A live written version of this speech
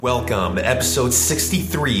Welcome to episode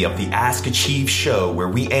 63 of the Ask Achieve show, where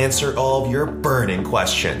we answer all of your burning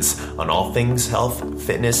questions on all things health,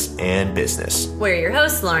 fitness, and business. We're your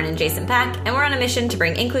hosts, Lauren and Jason Pack, and we're on a mission to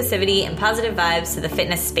bring inclusivity and positive vibes to the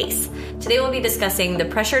fitness space. Today we'll be discussing the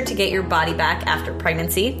pressure to get your body back after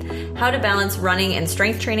pregnancy, how to balance running and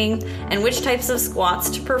strength training, and which types of squats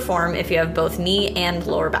to perform if you have both knee and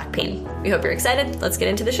lower back pain. We hope you're excited. Let's get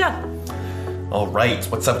into the show. All right.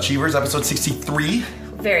 What's up, Achievers? Episode 63.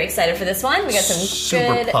 Very excited for this one. We got some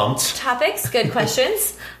good topics, good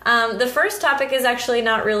questions. The first topic is actually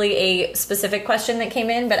not really a specific question that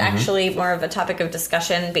came in, but actually more of a topic of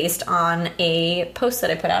discussion based on a post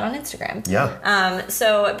that I put out on Instagram. Yeah.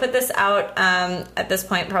 So I put this out at this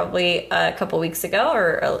point probably a couple weeks ago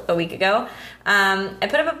or a week ago. I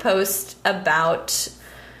put up a post about...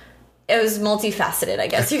 It was multifaceted, I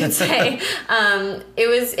guess you could say.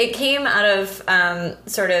 It came out of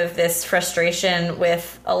sort of this frustration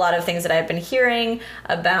with a lot of things that I've been hearing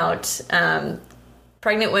about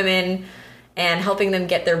pregnant women and helping them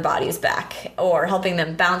get their bodies back or helping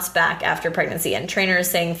them bounce back after pregnancy. And trainers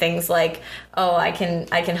saying things like, "Oh, I can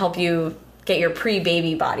help you get your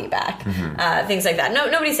pre-baby body back," things like that.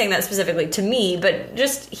 Nobody's saying that specifically to me, but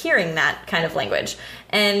just hearing that kind of language.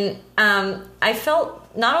 And I felt,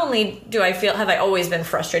 not only have I always been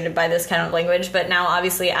frustrated by this kind of language, but now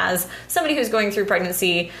obviously as somebody who's going through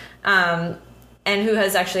pregnancy and who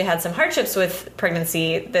has actually had some hardships with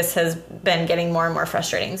pregnancy, this has been getting more and more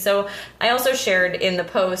frustrating. So I also shared in the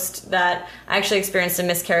post that I actually experienced a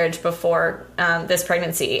miscarriage before this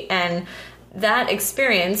pregnancy. And that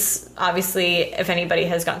experience, obviously, if anybody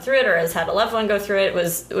has gone through it or has had a loved one go through it,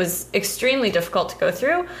 was extremely difficult to go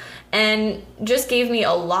through and just gave me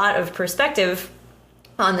a lot of perspective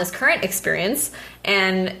on this current experience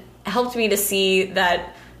and helped me to see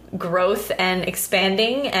that growth and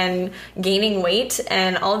expanding and gaining weight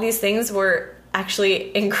and all these things were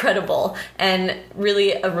actually incredible and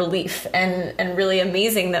really a relief and really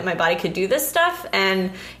amazing that my body could do this stuff.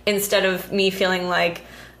 And instead of me feeling like,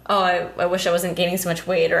 oh, I wish I wasn't gaining so much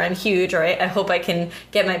weight, or I'm huge, or I hope I can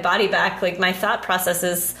get my body back, like my thought process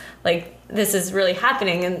is like, this is really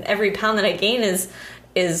happening, and every pound that I gain is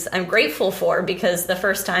I'm grateful for, because the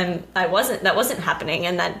first time that wasn't happening,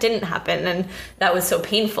 and that didn't happen, and that was so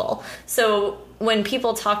painful. So when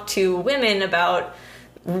people talk to women about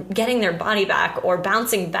getting their body back or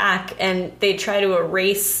bouncing back, and they try to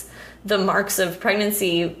erase the marks of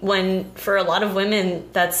pregnancy, when for a lot of women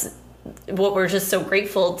that's what we're just so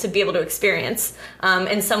grateful to be able to experience.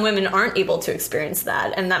 And some women aren't able to experience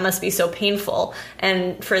that, and that must be so painful.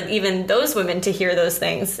 And for even those women to hear those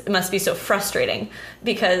things, it must be so frustrating,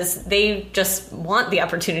 because they just want the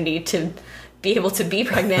opportunity to be able to be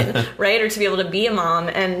pregnant, right? Or to be able to be a mom,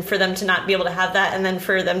 and for them to not be able to have that, and then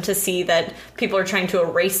for them to see that people are trying to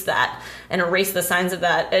erase that and erase the signs of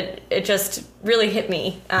that. It just really hit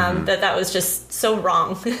me that was just so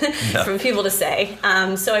wrong for people to say.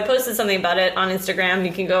 So I posted something about it on Instagram.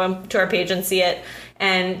 You can go to our page and see it.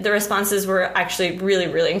 And the responses were actually really,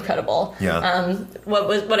 really incredible. Yeah.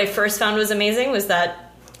 What I first found was amazing was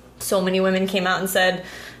that so many women came out and said,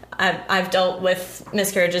 I've dealt with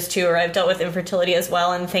miscarriages too, or I've dealt with infertility as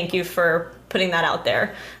well, and thank you for putting that out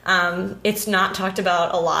there. It's not talked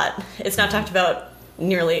about a lot. It's not talked about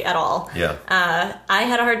nearly at all. Yeah. I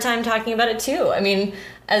had a hard time talking about it too. I mean,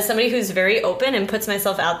 as somebody who's very open and puts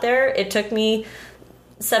myself out there, it took me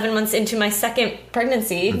 7 months into my second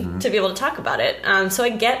pregnancy to be able to talk about it. So I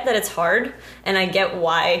get that it's hard, and I get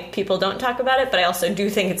why people don't talk about it, but I also do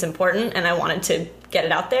think it's important, and I wanted to get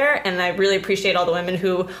it out there. And I really appreciate all the women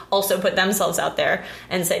who also put themselves out there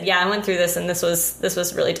and said, yeah, I went through this, and this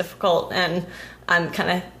was really difficult, and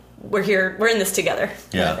we're in this together.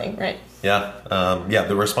 Yeah. Kind of thing, right? Yeah.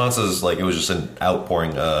 The responses, like, it was just an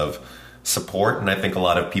outpouring of support. And I think a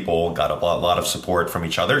lot of people got a lot of support from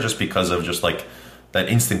each other, just because of just like that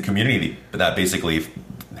instant community that basically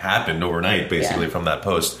happened overnight, from that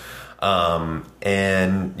post.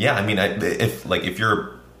 And yeah, I mean,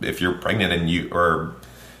 if you're pregnant and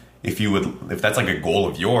if that's like a goal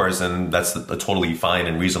of yours, then that's a totally fine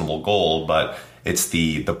and reasonable goal. But it's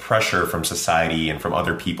the pressure from society and from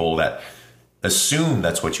other people that assume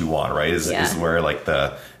that's what you want, right? Is where like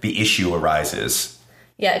the issue arises.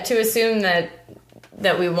 Yeah, to assume that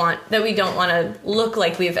we don't want to look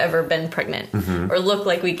like we've ever been pregnant or look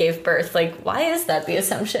like we gave birth. Like, why is that the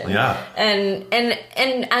assumption? Yeah. And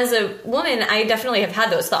as a woman, I definitely have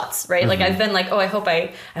had those thoughts, right? Like, I've been like, oh, I hope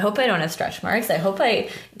I don't have stretch marks. I hope I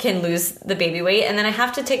can lose the baby weight. And then I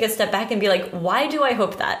have to take a step back and be like, why do I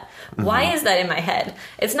hope that? Why is that in my head?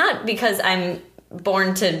 It's not because I'm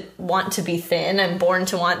born to want to be thin. I'm born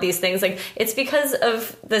to want these things. Like, it's because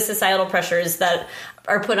of the societal pressures that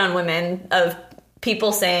are put on women of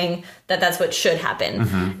people saying that that's what should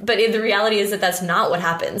happen. But the reality is that that's not what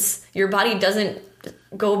happens. Your body doesn't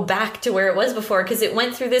go back to where it was before because it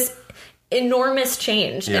went through this enormous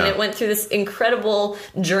change and it went through this incredible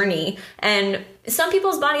journey. And some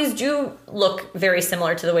people's bodies do look very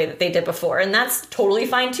similar to the way that they did before, and that's totally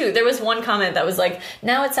fine too. There was one comment that was like,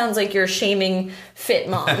 now it sounds like you're shaming fit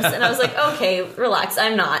moms. And I was like, okay, relax.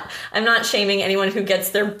 I'm not shaming anyone who gets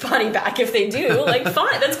their body back if they do. Like,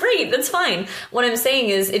 fine, that's great, that's fine. What I'm saying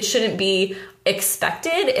is it shouldn't be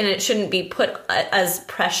expected and it shouldn't be put as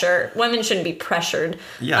pressure. Women shouldn't be pressured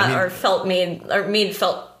or made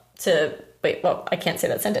felt to wait, well, I can't say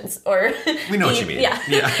that sentence. Or we know what you mean. Yeah.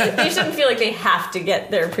 They shouldn't feel like they have to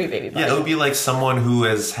get their pre-baby body. Yeah, it would be like someone who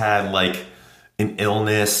has had like an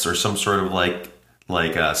illness or some sort of like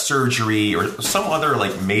surgery or some other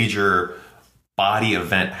like major body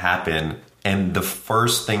event happen, and the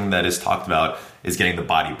first thing that is talked about is getting the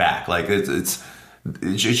body back. Like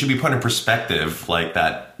it should be put in perspective, like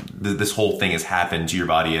that this whole thing has happened to your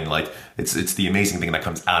body, and like it's the amazing thing that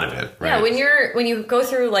comes out of it, right? Yeah, when you go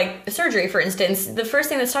through like surgery, for instance, the first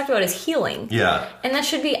thing that's talked about is healing. Yeah. And that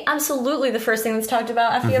should be absolutely the first thing that's talked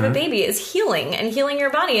about after you have a baby is healing and healing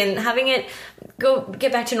your body and having it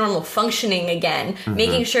get back to normal functioning again,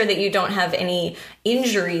 making sure that you don't have any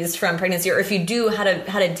injuries from pregnancy, or if you do, how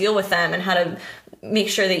to deal with them and how to make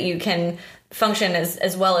sure that you can function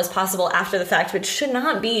as well as possible after the fact, which should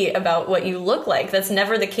not be about what you look like. That's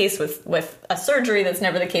never the case with a surgery. That's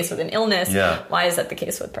never the case with an illness. Yeah. Why is that the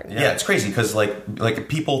case with pregnancy? Yeah, it's crazy because like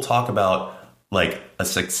people talk about like a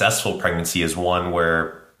successful pregnancy as one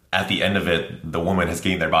where at the end of it, the woman has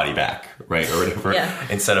gained their body back, right? Or whatever. Yeah.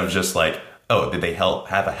 Instead of just like, oh, did they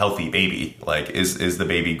have a healthy baby? Like, is the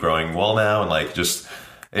baby growing well now? And like, just...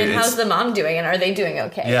 And how's the mom doing? And are they doing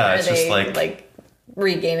okay? Yeah, it's just like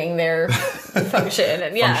regaining their function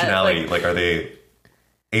and functionality. Like, are they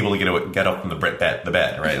able to get up from the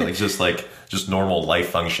bed, right? Like just normal life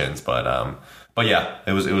functions. But yeah,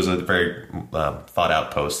 it was a very thought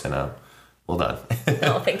out post, and well done.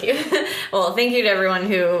 Oh, thank you. Well, thank you to everyone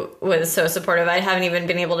who was so supportive. I haven't even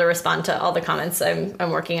been able to respond to all the comments. I'm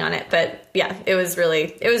working on it, but yeah, it was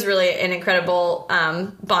really an incredible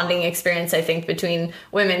bonding experience, I think, between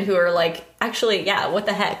women who are like, actually, yeah, what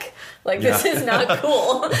the heck? Like, this is not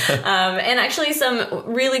cool. And actually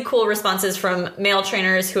some really cool responses from male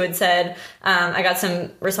trainers who had said, I got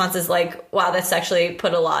some responses like, wow, that's actually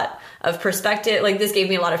put a lot of perspective. Like, this gave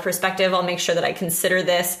me a lot of perspective. I'll make sure that I consider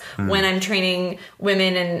this when I'm training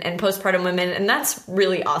women and postpartum women. And that's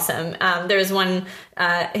really awesome. There's one,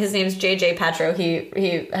 his name's JJ Patro.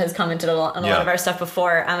 He has commented on a lot of our stuff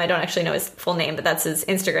before. I don't actually know his full name, but that's his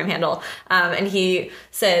Instagram handle. And he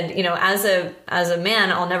said, you know, as a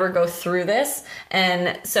man, I'll never go through this.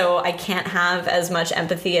 And so I can't have as much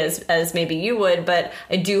empathy as maybe you would, but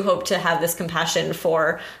I do hope to have this compassion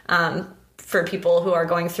for people who are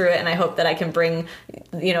going through it. And I hope that I can bring,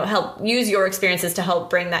 help use your experiences to help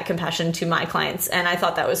bring that compassion to my clients. And I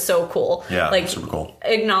thought that was so cool. Yeah. Like, super cool.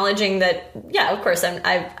 Acknowledging that, yeah, of course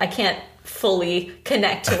I can't fully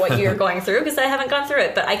connect to what you're going through because I haven't gone through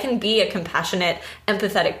it, but I can be a compassionate,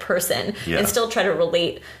 empathetic person and still try to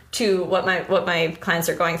relate to what my clients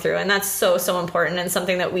are going through. And that's so, so important, and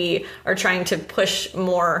something that we are trying to push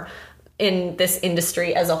more in this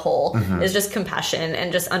industry as a whole is just compassion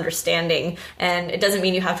and just understanding. And it doesn't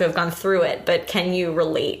mean you have to have gone through it, but can you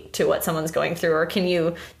relate to what someone's going through? Or can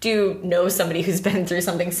you know somebody who's been through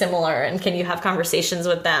something similar, and can you have conversations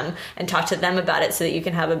with them and talk to them about it so that you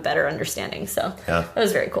can have a better understanding? So that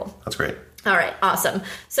was very cool. That's great. All right, awesome.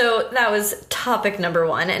 So that was topic number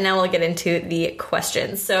 1, and now we'll get into the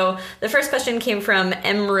questions. So the first question came from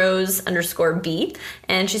mrose_B,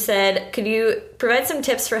 and she said, could you provide some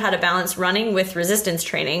tips for how to balance running with resistance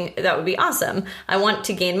training? That would be awesome. I want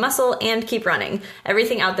to gain muscle and keep running.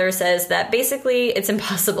 Everything out there says that basically it's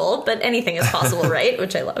impossible, but anything is possible, right?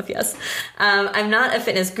 Which I love, yes. I'm not a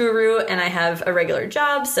fitness guru, and I have a regular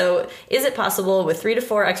job, so is it possible with 3 to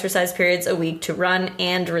 4 exercise periods a week to run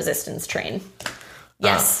and resistance train?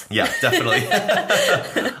 Yes. Yeah, definitely.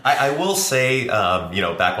 I will say,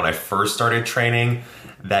 back when I first started training,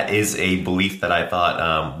 that is a belief that I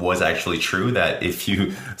thought was actually true, that if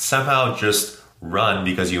you somehow just run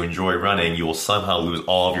because you enjoy running, you will somehow lose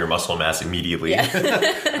all of your muscle mass immediately. Yeah.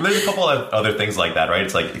 And there's a couple of other things like that, right?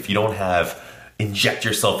 It's like if you don't inject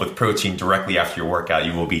yourself with protein directly after your workout,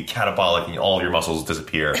 you will be catabolic and all of your muscles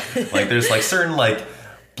disappear. Like there's like certain like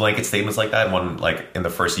blanket statements like that. One, like in the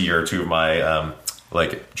first year or two of my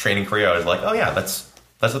training career, I was like, oh yeah, that's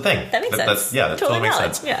That's the thing. That makes sense. That totally makes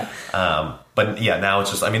sense. Yeah. But yeah, now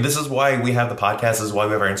it's just, I mean, this is why we have the podcast. This is why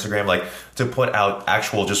we have our Instagram, like to put out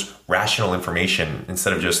actual, just rational information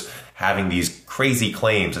instead of just having these crazy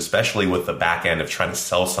claims, especially with the back end of trying to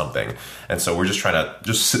sell something. And so we're just trying to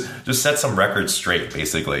just set some records straight,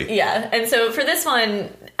 basically. Yeah. And so for this one,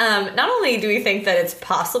 not only do we think that it's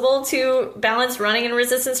possible to balance running and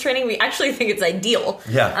resistance training, we actually think it's ideal.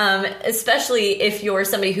 Yeah. Especially if you're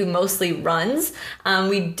somebody who mostly runs.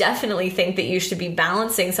 We definitely think that you should be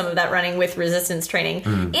balancing some of that running with resistance training.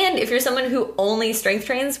 And if you're someone who only strength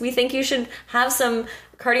trains, we think you should have some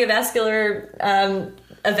cardiovascular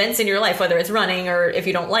events in your life, whether it's running or if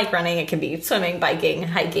you don't like running, it can be swimming, biking,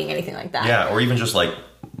 hiking, anything like that. Yeah, or even just like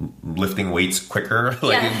lifting weights quicker,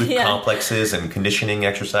 like complexes and conditioning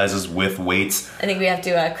exercises with weights. I think we have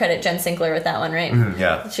to credit Jen Sinkler with that one, right?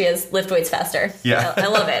 Yeah. She has lift weights faster. Yeah. I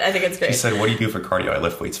love it. I think it's great. She said, what do you do for cardio? I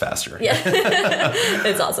lift weights faster. Yeah.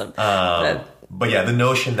 It's awesome. But yeah, the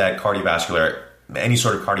notion that any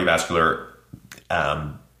sort of cardiovascular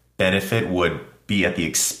benefit would be at the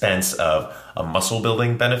expense of a muscle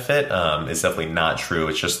building benefit is definitely not true.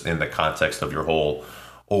 It's just in the context of your whole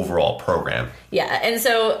overall program. Yeah. And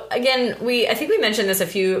so again, I think we mentioned this a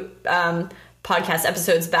few podcast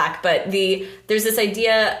episodes back, but there's this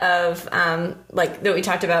idea of like that we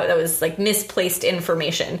talked about that was like misplaced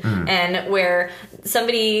information, and where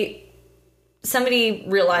somebody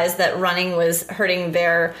realized that running was hurting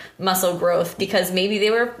their muscle growth because maybe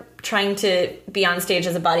they were trying to be on stage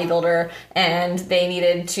as a bodybuilder and they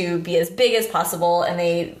needed to be as big as possible, and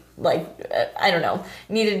they I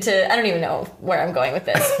don't even know where I'm going with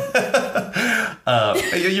this.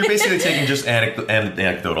 You're basically taking just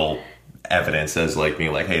anecdotal evidence as like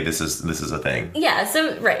being like, hey, this is a thing. Yeah.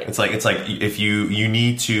 So right. It's like if you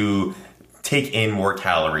need to take in more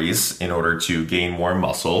calories in order to gain more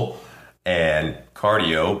muscle, and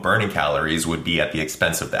cardio, burning calories, would be at the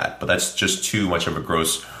expense of that. But that's just too much of a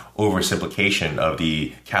gross oversimplification of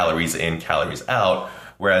the calories in, calories out.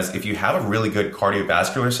 Whereas if you have a really good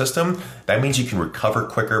cardiovascular system, that means you can recover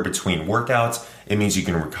quicker between workouts. It means you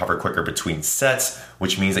can recover quicker between sets,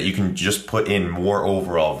 which means that you can just put in more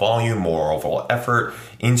overall volume, more overall effort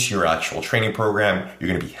into your actual training program. You're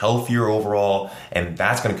going to be healthier overall, and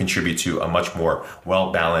that's going to contribute to a much more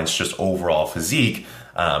well-balanced, just overall physique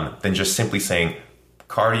than just simply saying,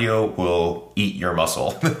 cardio will eat your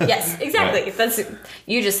muscle. Yes, exactly. Right.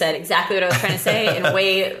 You just said exactly what I was trying to say in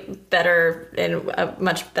way better, in a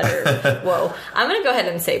much better. Whoa. I'm going to go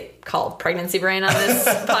ahead and call pregnancy brain on this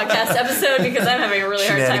podcast episode because I'm having a really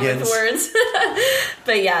hard time with words.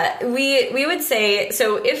 But yeah, we would say,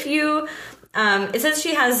 so if you, it says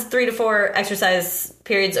she has 3 to 4 exercise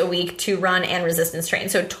periods a week to run and resistance train.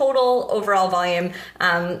 So total overall volume,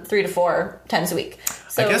 3 to 4 times a week.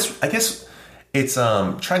 So I guess it's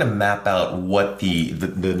trying to map out what the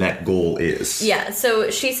net goal is. Yeah, so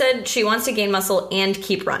she said she wants to gain muscle and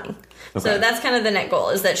keep running. Okay. So that's kind of the net goal,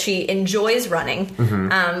 is that she enjoys running,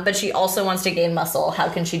 but she also wants to gain muscle. How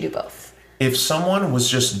can she do both? If someone was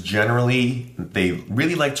just generally, they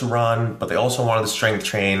really like to run, but they also wanted to strength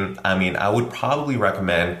train, I mean, I would probably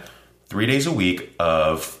recommend 3 days a week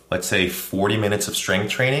of, let's say, 40 minutes of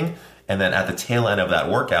strength training, and then at the tail end of that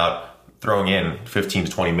workout, throwing in 15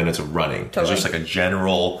 to 20 minutes of running. Totally. It's just like a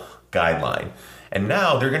general guideline. And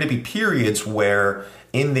now there are going to be periods where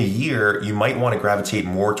in the year you might want to gravitate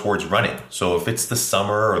more towards running. So if it's the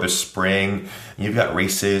summer or the spring, you've got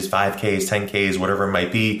races, 5Ks, 10Ks, whatever it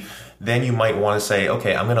might be, then you might want to say,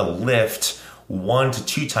 okay, I'm going to lift 1 to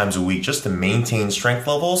 2 times a week just to maintain strength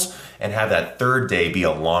levels and have that third day be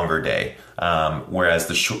a longer day. Whereas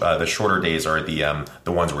the shorter days are the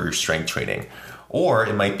ones where you're strength training. Or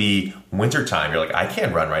it might be wintertime. You're like, I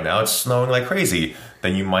can't run right now. It's snowing like crazy.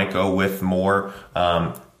 Then you might go with more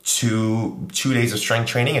 2 days of strength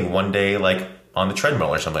training and 1 day like on the treadmill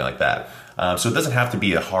or something like that. So it doesn't have to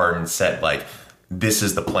be a hard and set like this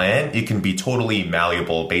is the plan. It can be totally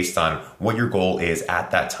malleable based on what your goal is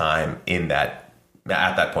at that time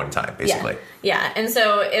at that point in time, basically. Yeah. And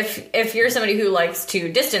so if you're somebody who likes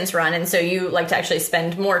to distance run, and so you like to actually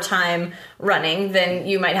spend more time running, then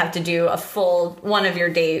you might have to do a full, one of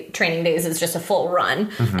your training days is just a full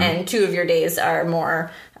run, and 2 of your days are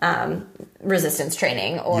more resistance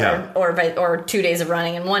training, or 2 days of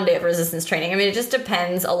running and 1 day of resistance training. I mean, it just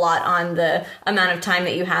depends a lot on the amount of time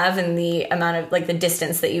that you have and the amount of like the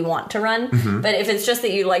distance that you want to run. But if it's just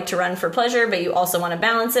that you like to run for pleasure, but you also want to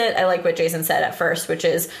balance it, I like what Jason said at first, which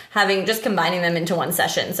is combining them into one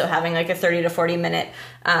session. So having like a 30 to 40 minute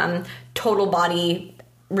total body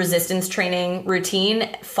resistance training routine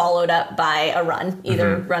followed up by a run,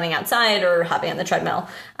 either running outside or hopping on the treadmill.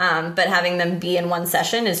 But having them be in one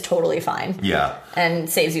session is totally fine. Yeah. And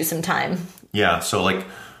saves you some time. Yeah. So like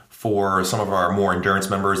for some of our more endurance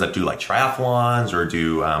members that do like triathlons or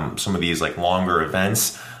do some of these like longer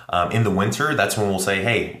events in the winter, that's when we'll say,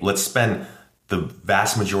 hey, let's spend the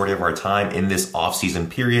vast majority of our time in this off-season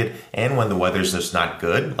period. And when the weather's just not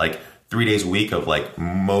good, like 3 days a week of like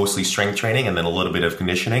mostly strength training and then a little bit of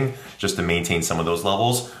conditioning just to maintain some of those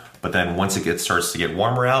levels. But then once it starts to get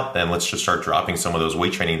warmer out, then let's just start dropping some of those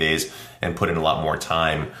weight training days and put in a lot more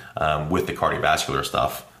time with the cardiovascular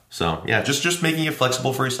stuff. So yeah, just making it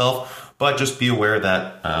flexible for yourself, but just be aware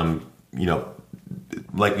that,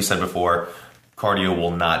 like we said before, cardio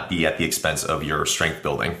will not be at the expense of your strength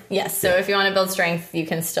building. Yes. So if you want to build strength, you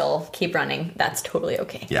can still keep running. That's totally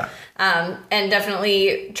okay. Yeah. And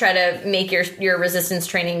definitely try to make your resistance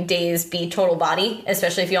training days be total body,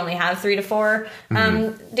 especially if you only have 3 to 4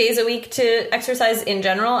 days a week to exercise in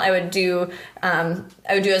general. I would do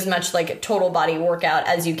as much like a total body workout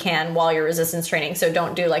as you can while you're resistance training. So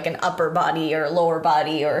don't do like an upper body or lower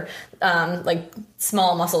body or like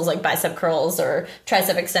small muscles like bicep curls or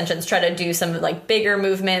tricep extensions. Try to do some like bigger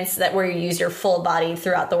movements where you use your full body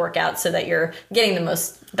throughout the workout so that you're getting the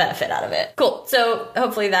most benefit out of it. Cool. So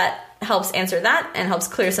hopefully that helps answer that and helps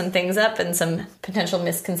clear some things up and some potential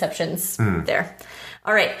misconceptions there.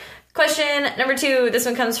 All right. Question number 2. This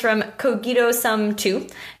one comes from Kogito-sum2.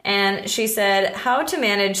 And she said, how to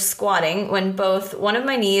manage squatting when both one of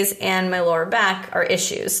my knees and my lower back are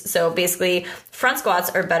issues. So basically, front squats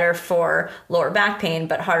are better for lower back pain,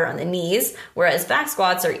 but harder on the knees, whereas back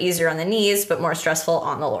squats are easier on the knees, but more stressful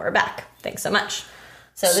on the lower back. Thanks so much.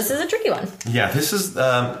 So this is a tricky one. Yeah, this is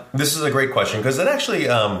a great question because it actually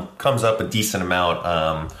comes up a decent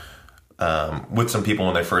amount with some people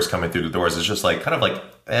when they first come in through the doors. It's just like kind of like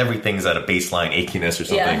everything's at a baseline achiness or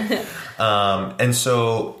something. Yeah. And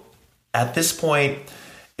so at this point,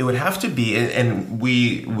 it would have to be, and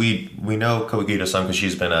we know Kogito-san because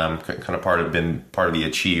she's been kind of part of the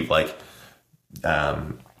Achieve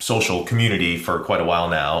social community for quite a while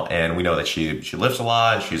now, and we know that she lifts a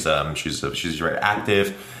lot. She's very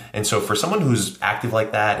active, and so for someone who's active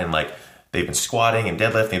like that and like they've been squatting and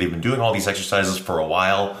deadlifting, they've been doing all these exercises for a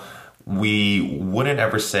while, we wouldn't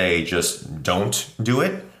ever say just don't do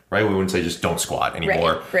it, right? We wouldn't say just don't squat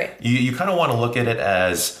anymore. Right. You kind of want to look at it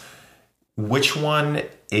as which one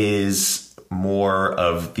is more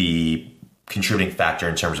of the contributing factor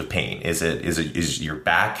in terms of pain. Is your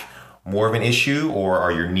back more of an issue or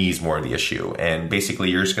are your knees more of the issue? And basically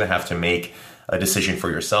you're just going to have to make a decision for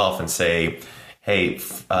yourself and say, hey,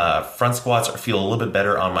 front squats feel a little bit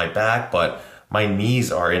better on my back, but my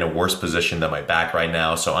knees are in a worse position than my back right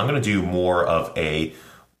now. So I'm going to do more of a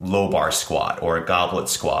low bar squat or a goblet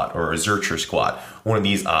squat or a Zercher squat, one of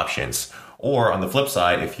these options. Or on the flip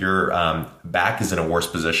side, if your back is in a worse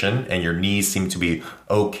position and your knees seem to be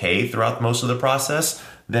okay throughout most of the process,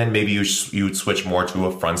 then maybe you would switch more to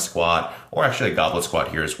a front squat or actually a goblet squat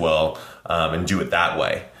here as well, and do it that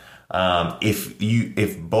way.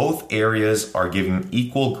 If both areas are giving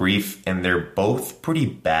equal grief and they're both pretty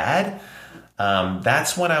bad,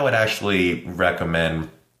 that's when I would actually recommend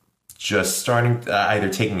just starting either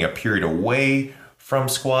taking a period away from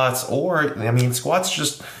squats, or squats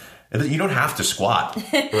just, you don't have to squat,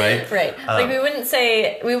 right? Right. Like we wouldn't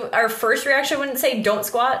say, our first reaction wouldn't say don't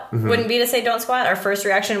squat, wouldn't be to say don't squat. Our first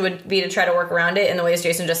reaction would be to try to work around it in the ways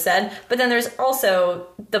Jason just said. But then there's also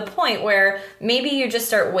the point where maybe you just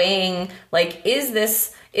start weighing, like, is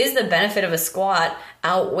the benefit of a squat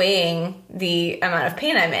outweighing the amount of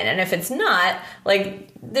pain I'm in? And if it's not, like,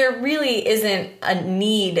 there really isn't a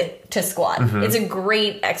need to squat. It's a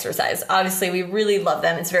great exercise. Obviously, we really love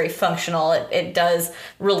them. It's very functional. It does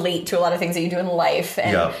relate to a lot of things that you do in life,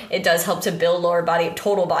 and it does help to build lower body,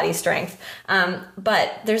 total body strength.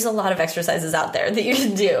 But there's a lot of exercises out there that you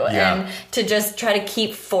can do. And to just try to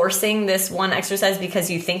keep forcing this one exercise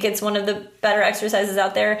because you think it's one of the better exercises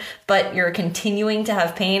out there, but you're continuing to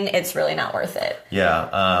have pain, it's really not worth it.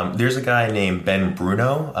 Yeah. There's a guy named Ben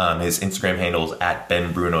Bruno. His Instagram handle is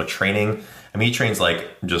 @BenBrunoTraining. I mean, he trains like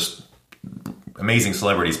just amazing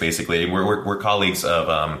celebrities. Basically, we're colleagues of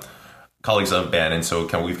Ben, and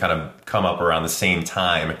so we've kind of come up around the same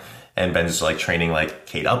time. And Ben's just like training like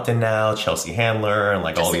Kate Upton now, Chelsea Handler, and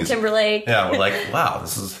like Justin all these Timberlake. Yeah, we're like, wow,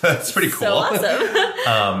 that's pretty cool. So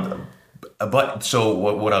awesome. But so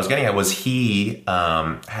what I was getting at was he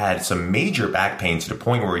had some major back pain to the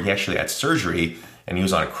point where he actually had surgery, and he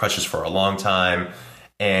was on crutches for a long time.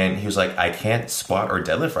 And he was like, I can't squat or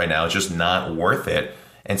deadlift right now. It's just not worth it.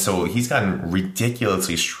 And so he's gotten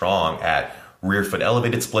ridiculously strong at rear foot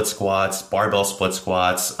elevated split squats, barbell split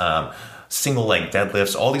squats, single leg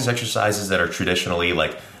deadlifts, all these exercises that are traditionally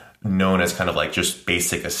like known as kind of like just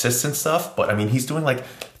basic assistant stuff. But I mean, he's doing like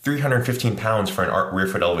 315 pounds for an rear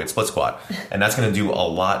foot elevated split squat. And that's going to do a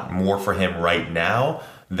lot more for him right now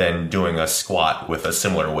than doing a squat with a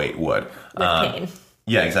similar weight would. With pain.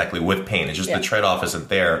 Yeah, exactly. With pain. It's just the trade-off isn't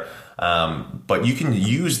there. But you can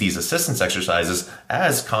use these assistance exercises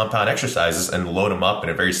as compound exercises and load them up in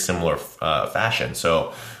a very similar fashion.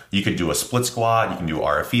 So you could do a split squat, you can do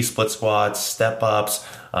RFE split squats, step ups,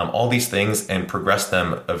 all these things, and progress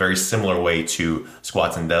them a very similar way to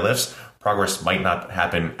squats and deadlifts. Progress might not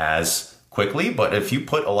happen as quickly, but if you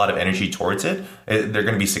put a lot of energy towards it, they're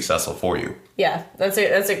going to be successful for you. Yeah, that's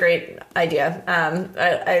a great idea.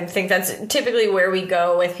 I think that's typically where we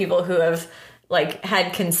go with people who have like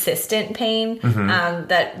had consistent pain,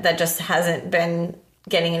 that just hasn't been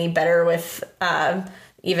getting any better with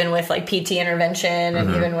even with like PT intervention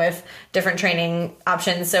and even with different training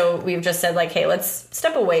options. So we've just said like, hey, let's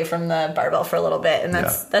step away from the barbell for a little bit. And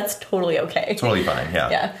that's totally okay. Totally fine.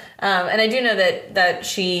 Yeah. Yeah. And I do know that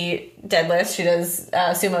she deadlifts, she does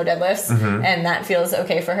sumo deadlifts, and that feels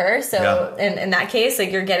okay for her. So in that case,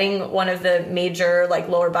 like you're getting one of the major like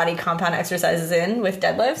lower body compound exercises in with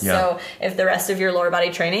deadlifts. Yeah. So if the rest of your lower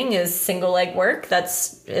body training is single leg work,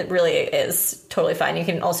 it really is totally fine. You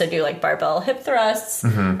can also do like barbell hip thrusts.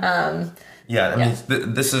 I mean,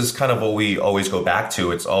 this is kind of what we always go back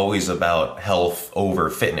to. It's always about health over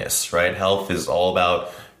fitness, right? Health is all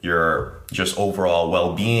about your just overall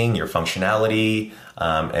well-being, your functionality,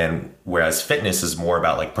 and whereas fitness is more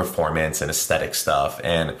about like performance and aesthetic stuff.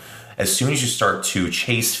 And as soon as you start to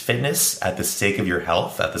chase fitness at the sake of your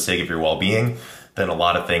health, at the sake of your well-being, then a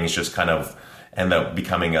lot of things just kind of end up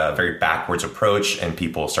becoming a very backwards approach, and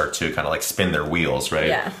people start to kind of like spin their wheels, right?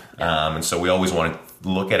 Yeah. And so we always want to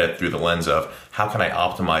look at it through the lens of how can I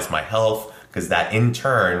optimize my health, because that in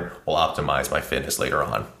turn will optimize my fitness later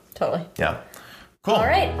on. Totally. Yeah. Cool. All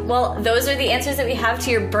right. Well, those are the answers that we have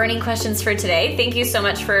to your burning questions for today. Thank you so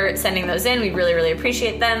much for sending those in. We really, really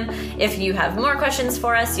appreciate them. If you have more questions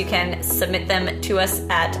for us, you can submit them to us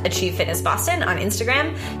at Achieve Fitness Boston on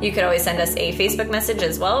Instagram. You could always send us a Facebook message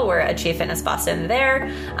as well. We're Achieve Fitness Boston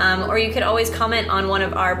there. Or you could always comment on one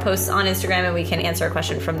of our posts on Instagram and we can answer a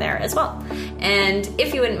question from there as well. And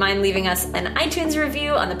if you wouldn't mind leaving us an iTunes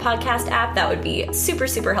review on the podcast app, that would be super,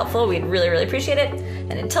 super helpful. We'd really, really appreciate it.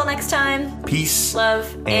 And until next time, peace,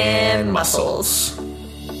 love, and muscles.